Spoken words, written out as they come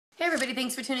everybody,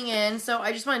 thanks for tuning in. So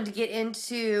I just wanted to get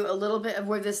into a little bit of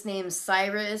where this name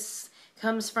Cyrus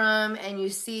comes from, and you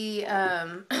see,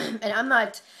 and I'm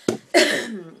not,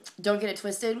 don't get it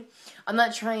twisted, I'm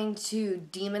not trying to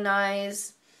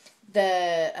demonize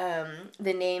the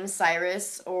name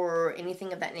Cyrus or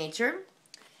anything of that nature.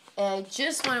 And I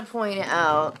just want to point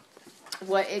out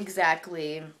what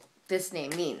exactly this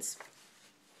name means.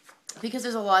 Because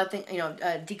there's a lot of things,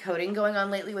 decoding going on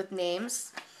lately with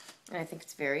names. And I think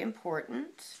it's very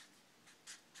important.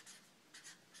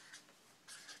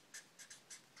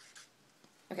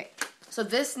 Okay, so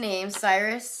this name,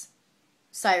 Cyrus,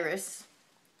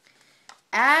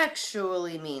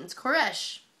 actually means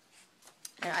Koresh.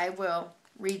 And I will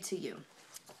read to you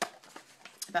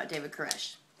about David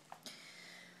Koresh.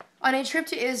 On a trip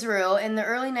to Israel in the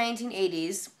early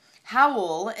 1980s,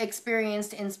 Howell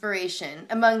experienced inspiration.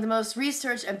 Among the most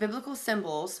researched of biblical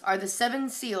symbols are the 7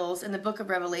 seals in the book of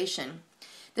Revelation.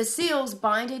 The seals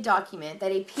bind a document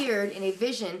that appeared in a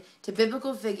vision to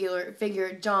biblical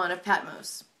figure John of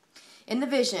Patmos. In the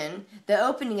vision, the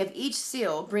opening of each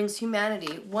seal brings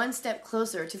humanity one step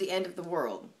closer to the end of the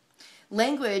world.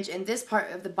 Language in this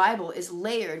part of the Bible is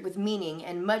layered with meaning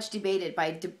and much debated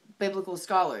by biblical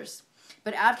scholars.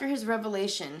 But after his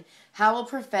revelation, Howell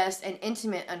professed an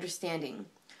intimate understanding.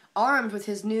 Armed with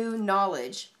his new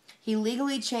knowledge, he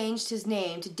legally changed his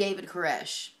name to David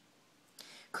Koresh.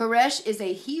 Koresh is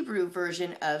a Hebrew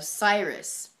version of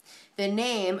Cyrus, the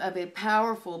name of a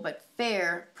powerful but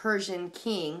fair Persian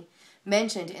king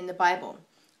mentioned in the Bible.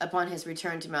 Upon his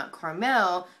return to Mount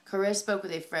Carmel, Koresh spoke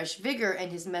with a fresh vigor,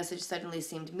 and his message suddenly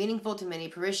seemed meaningful to many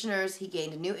parishioners. He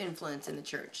gained new influence in the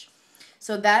church.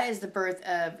 So that is the birth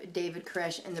of David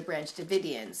Koresh and the branch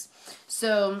Davidians.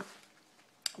 So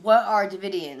what are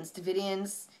Davidians?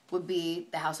 Davidians would be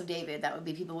the House of David. That would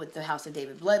be people with the House of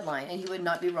David bloodline. And he would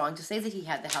not be wrong to say that he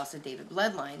had the House of David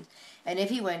bloodline. And if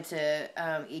he went to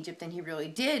Egypt, then he really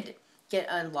did get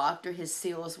unlocked, or his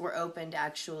seals were opened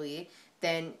actually,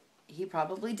 then he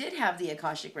probably did have the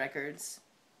Akashic records.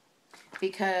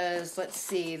 Because, let's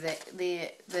see,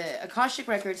 the Akashic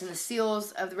records and the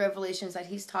seals of the revelations that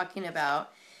he's talking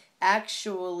about,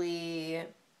 actually,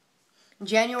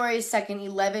 January 2nd,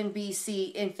 11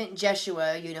 BC, infant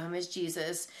Jeshua, you know him as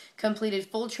Jesus, completed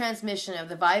full transmission of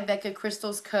the Viveka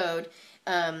Crystals Code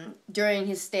during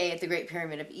his stay at the Great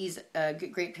Pyramid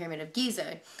of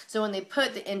Giza. So when they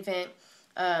put the infant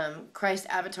Christ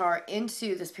avatar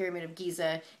into this Pyramid of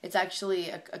Giza, it's actually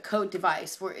a code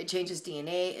device where it changes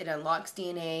DNA, it unlocks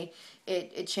DNA,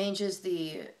 it changes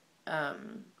the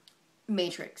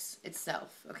matrix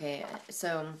itself, okay?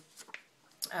 So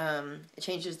it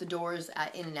changes the doors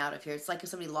in and out of here. It's like if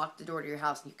somebody locked the door to your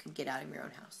house and you can get out of your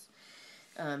own house.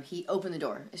 He opened the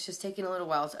door. It's just taking a little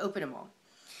while to open them all.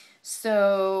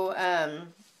 So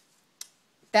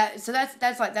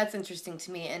that's interesting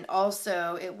to me. And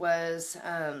also it was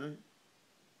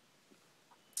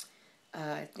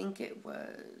I think it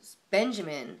was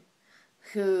Benjamin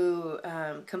who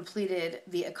completed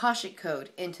the Akashic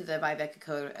code into the Viveka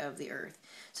code of the earth.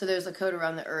 So there's a code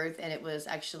around the earth, and it was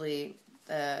actually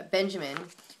Benjamin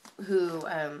who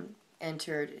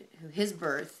his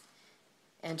birth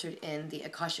entered in the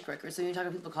Akashic records. So you're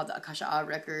talking people called the Akasha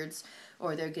records,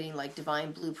 or they're getting like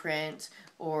divine blueprint,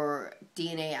 or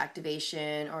DNA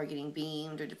activation, or getting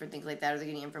beamed, or different things like that, or they're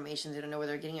getting information, they don't know where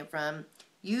they're getting it from.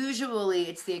 Usually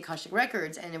it's the Akashic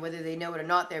records, and whether they know it or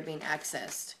not, they're being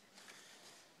accessed.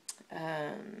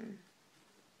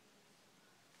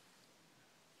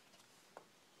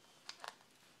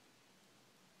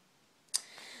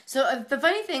 So the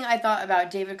funny thing I thought about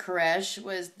David Koresh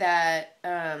was that,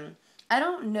 I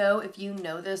don't know if you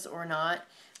know this or not,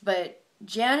 but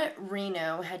Janet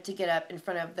Reno had to get up in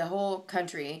front of the whole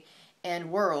country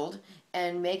and world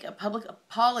and make a public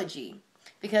apology.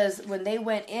 Because when they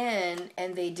went in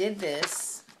and they did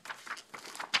this,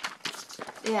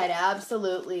 they had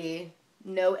absolutely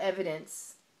no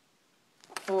evidence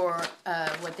for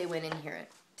what they went in here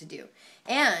to do.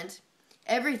 And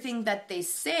everything that they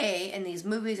say in these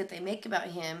movies that they make about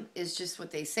him is just what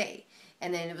they say.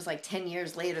 And then it was like 10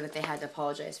 years later that they had to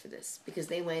apologize for this, because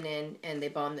they went in and they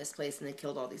bombed this place and they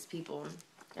killed all these people.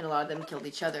 And a lot of them killed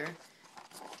each other,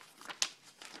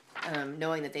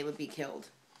 knowing that they would be killed.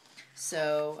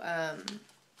 So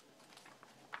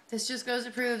this just goes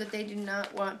to prove that they do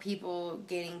not want people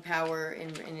gaining power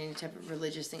in any type of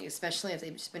religious thing, especially if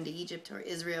they've just been to Egypt or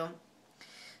Israel.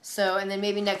 So, and then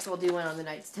maybe next we'll do one on the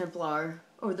Knights Templar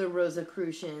or the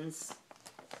Rosicrucians.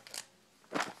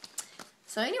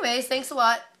 So anyways, thanks a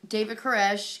lot. David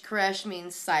Koresh. Koresh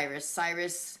means Cyrus.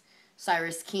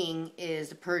 Cyrus king is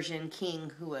the Persian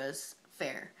king who was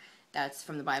fair. That's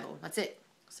from the Bible. That's it.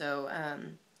 So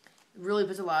really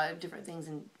puts a lot of different things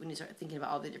in when you start thinking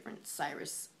about all the different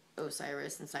Cyrus,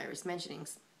 Osiris, and Cyrus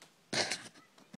mentionings.